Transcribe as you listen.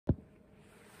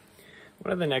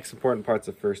One of the next important parts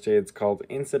of first aid is called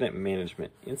incident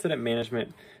management. Incident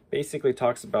management basically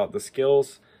talks about the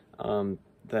skills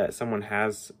that someone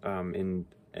has in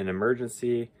an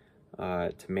emergency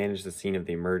to manage the scene of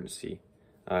the emergency.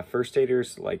 First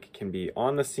aiders can be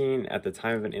on the scene at the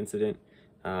time of an incident,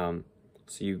 so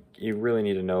you really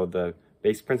need to know the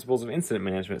basic principles of incident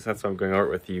management. So that's what I'm going over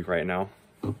with you right now.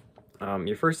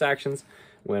 Your first actions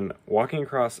when walking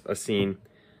across a scene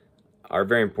are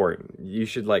very important. You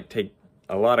should take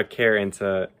a lot of care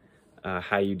into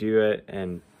how you do it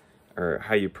or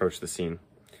how you approach the scene.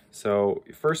 So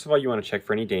first of all, you want to check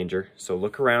for any danger. So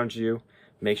look around you,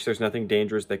 make sure there's nothing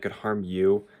dangerous that could harm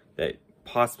you, that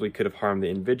possibly could have harmed the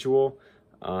individual.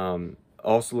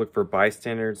 Also look for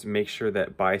bystanders. Make sure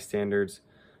that bystanders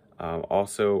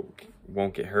also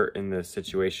won't get hurt in the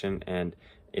situation. And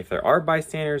if there are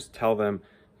bystanders, tell them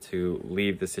to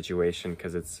leave the situation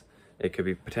because it could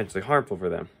be potentially harmful for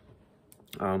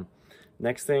them.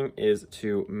 Next thing is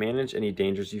to manage any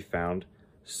dangers you found.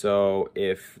 So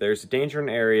if there's a danger in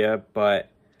an area, but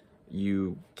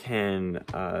you can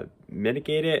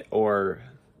mitigate it or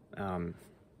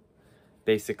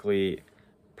basically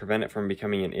prevent it from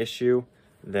becoming an issue,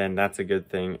 then that's a good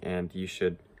thing and you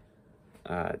should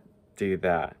do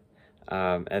that.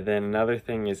 And then another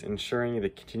thing is ensuring the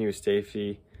continuous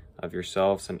safety of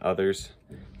yourselves and others.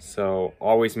 So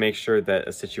always make sure that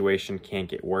a situation can't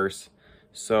get worse.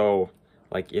 So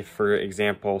if, for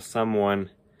example, someone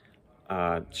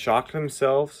shocked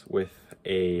themselves with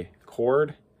a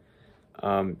cord,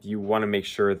 you want to make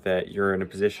sure that you're in a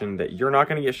position that you're not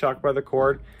going to get shocked by the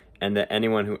cord and that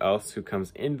anyone else who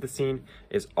comes into the scene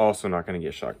is also not going to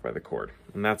get shocked by the cord.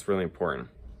 And that's really important.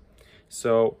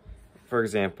 So, for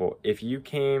example, if you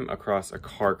came across a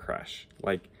car crash,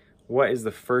 what is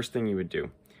the first thing you would do?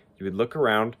 You would look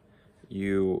around,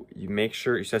 you make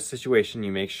sure, you assess the situation,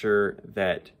 you make sure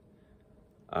that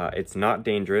it's not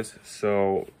dangerous.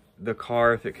 So the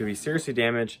car, if it could be seriously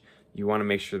damaged, you want to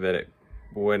make sure that it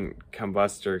wouldn't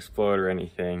combust or explode or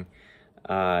anything.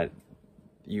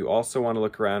 You also want to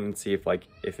look around and see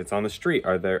if it's on the street,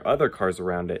 are there other cars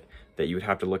around it that you would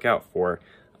have to look out for?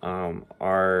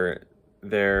 Are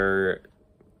there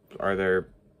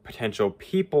potential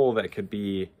people that could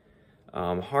be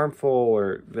harmful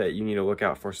or that you need to look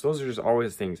out for? So those are just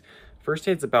always things. First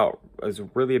aid's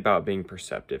really about being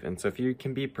perceptive, and so if you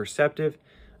can be perceptive,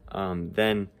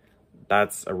 then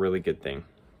that's a really good thing.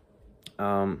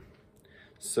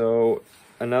 So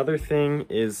another thing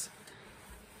is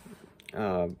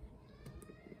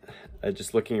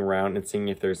just looking around and seeing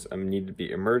if there's need to be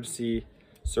emergency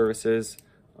services.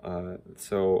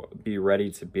 So be ready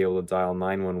to be able to dial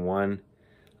 911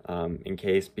 in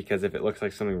case, because if it looks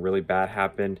like something really bad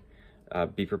happened,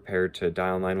 be prepared to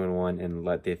dial 911 and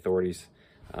let the authorities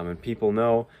and people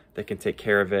know that can take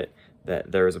care of it,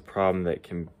 that there is a problem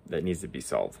that needs to be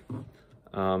solved.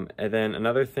 And then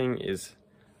another thing is,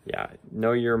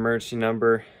 know your emergency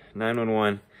number,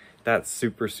 911. That's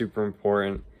super, super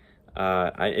important.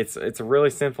 It's a really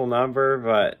simple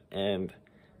number, and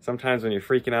sometimes when you're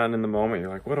freaking out in the moment, you're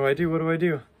like, what do I do? What do I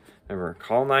do? Remember,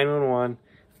 call 911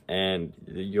 and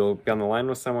you'll be on the line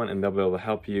with someone and they'll be able to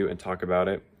help you and talk about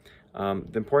it. The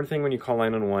important thing when you call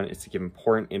 911 is to give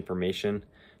important information.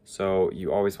 So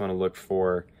you always want to look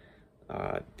for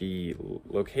the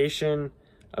location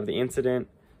of the incident.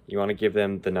 You want to give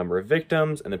them the number of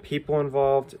victims and the people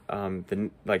involved,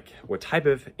 what type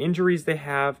of injuries they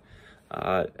have,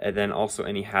 and then also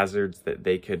any hazards that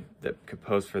could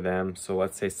pose for them. So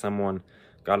let's say someone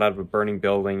got out of a burning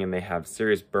building and they have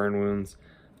serious burn wounds.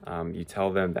 You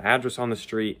tell them the address on the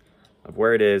street of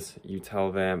where it is. You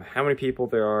tell them how many people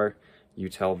there are. You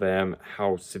tell them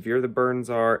how severe the burns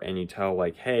are, and you tell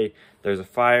hey, there's a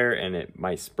fire and it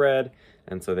might spread,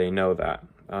 and so they know that.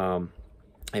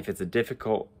 If it's a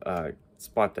difficult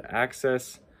spot to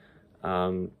access,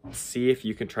 see if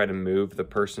you can try to move the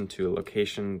person to a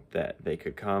location that they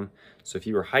could come. So if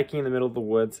you were hiking in the middle of the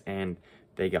woods and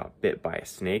they got bit by a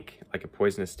snake, like a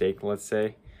poisonous snake, let's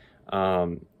say,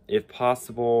 if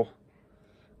possible,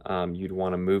 you'd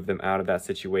want to move them out of that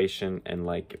situation and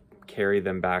carry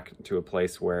them back to a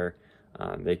place where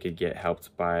they could get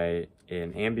helped by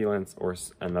an ambulance or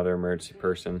another emergency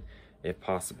person if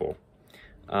possible.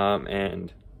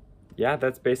 And yeah,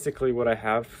 that's basically what I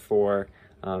have for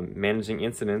managing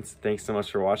incidents. Thanks so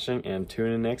much for watching, and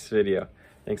tune in next video.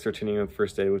 Thanks for tuning in with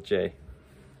First Aid with Jay.